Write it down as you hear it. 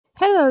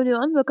Hello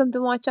everyone, welcome to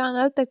my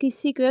channel Turkish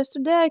Secrets.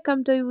 Today I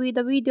come to you with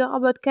a video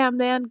about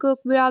Cemre and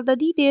Gökberk. All the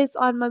details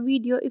on my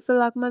video. If you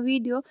like my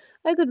video,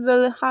 I could be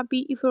really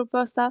happy if you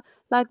press the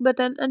like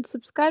button and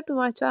subscribe to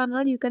my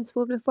channel. You can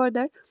support me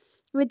further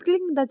with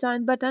clicking the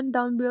join button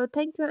down below.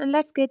 Thank you, and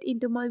let's get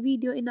into my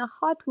video in a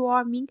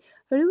heartwarming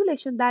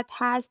revelation that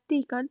has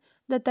taken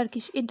the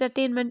Turkish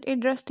entertainment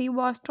industry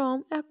by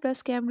storm.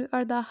 Actress Cemre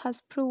Arda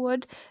has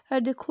proved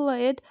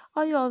declared,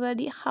 "I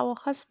already have a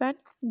husband."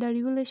 The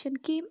revelation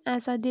came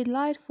as a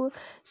delightful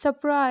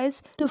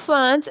surprise to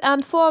fans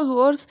and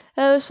followers,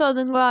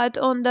 shedding light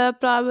on the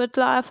private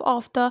life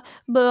of the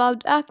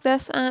beloved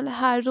actress and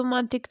her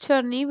romantic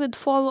journey with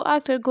fellow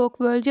actor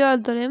Gökberk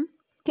Yıldırım.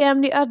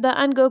 Cemre Arda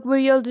and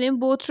Gökberk Yıldırım,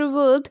 both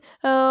revealed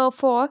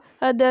for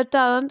their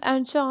talent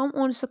and charm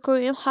on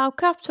screen, have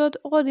captured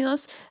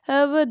audience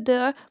with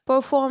their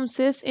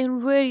performances in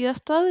various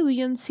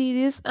television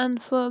series and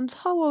films.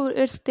 However,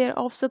 it's their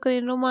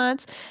off-screen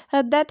romance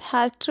that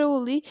has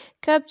truly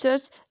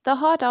captured the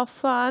heart of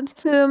fans,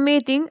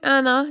 making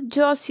Anna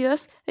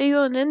Josiah's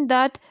union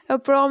that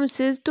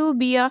promises to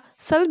be a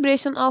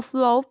celebration of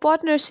love,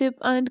 partnership,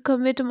 and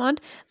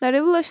commitment. The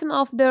revelation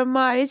of their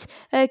marriage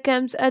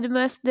comes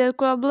amidst their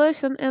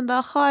collaboration in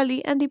the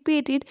highly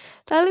anticipated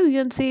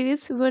television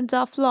series Winds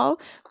of Love,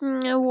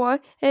 where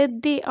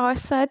they are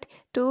set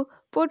to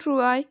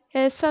portray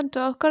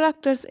central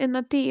characters in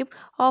a theme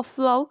of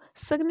love,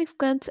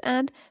 significance,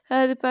 and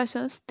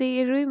passions.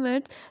 They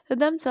remit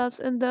themselves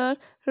in their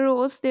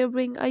roles. They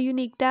bring a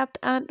unique depth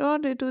and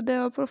order to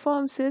their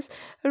performances,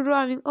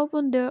 drawing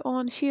upon their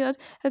own shared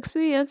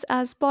experience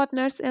as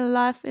partners in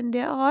life in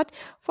their art.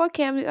 For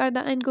Cemre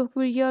Arda and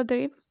Gökberk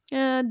Yıldırım,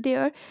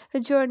 their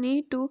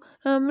journey to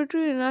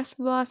materialize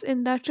was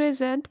in the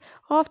present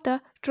of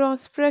the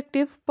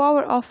transformative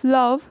power of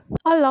love,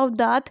 a love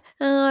that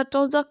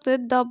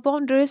transcended the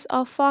boundaries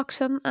of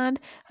fiction and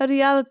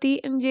reality,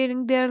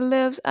 engineering their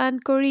lives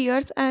and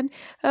careers and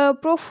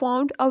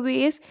profound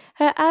ways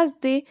as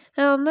they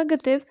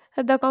negative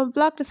the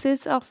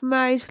complexities of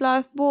marriage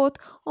life both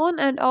on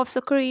and off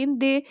screen.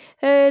 They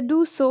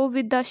do so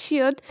with the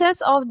shared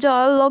sense of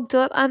joy,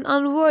 luxury, and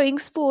unwavering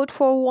support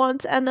for one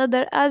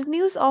another. As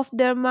news of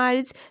their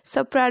marriage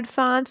spread,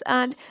 fans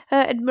and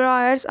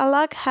admirers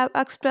alike have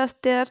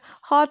expressed their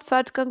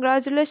heartfelt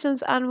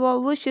congratulations and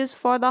well wishes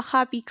for the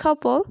happy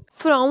couple.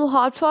 From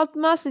heartfelt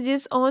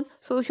messages on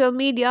social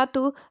media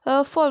to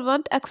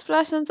fervent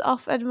expressions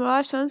of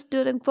admiration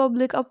during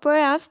public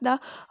appearances, the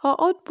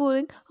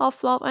outpouring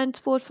of love and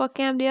support for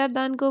Cemre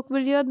Arda and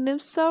Gökberk Yıldırım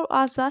serve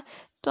as a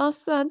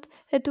testament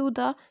to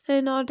the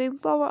enduring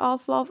power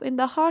of love in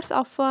the hearts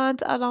of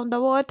fans around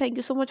the world. Thank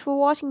you so much for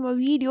watching my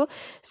video.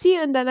 See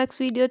you in the next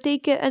video.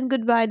 Take care and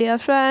goodbye, dear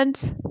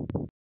friends.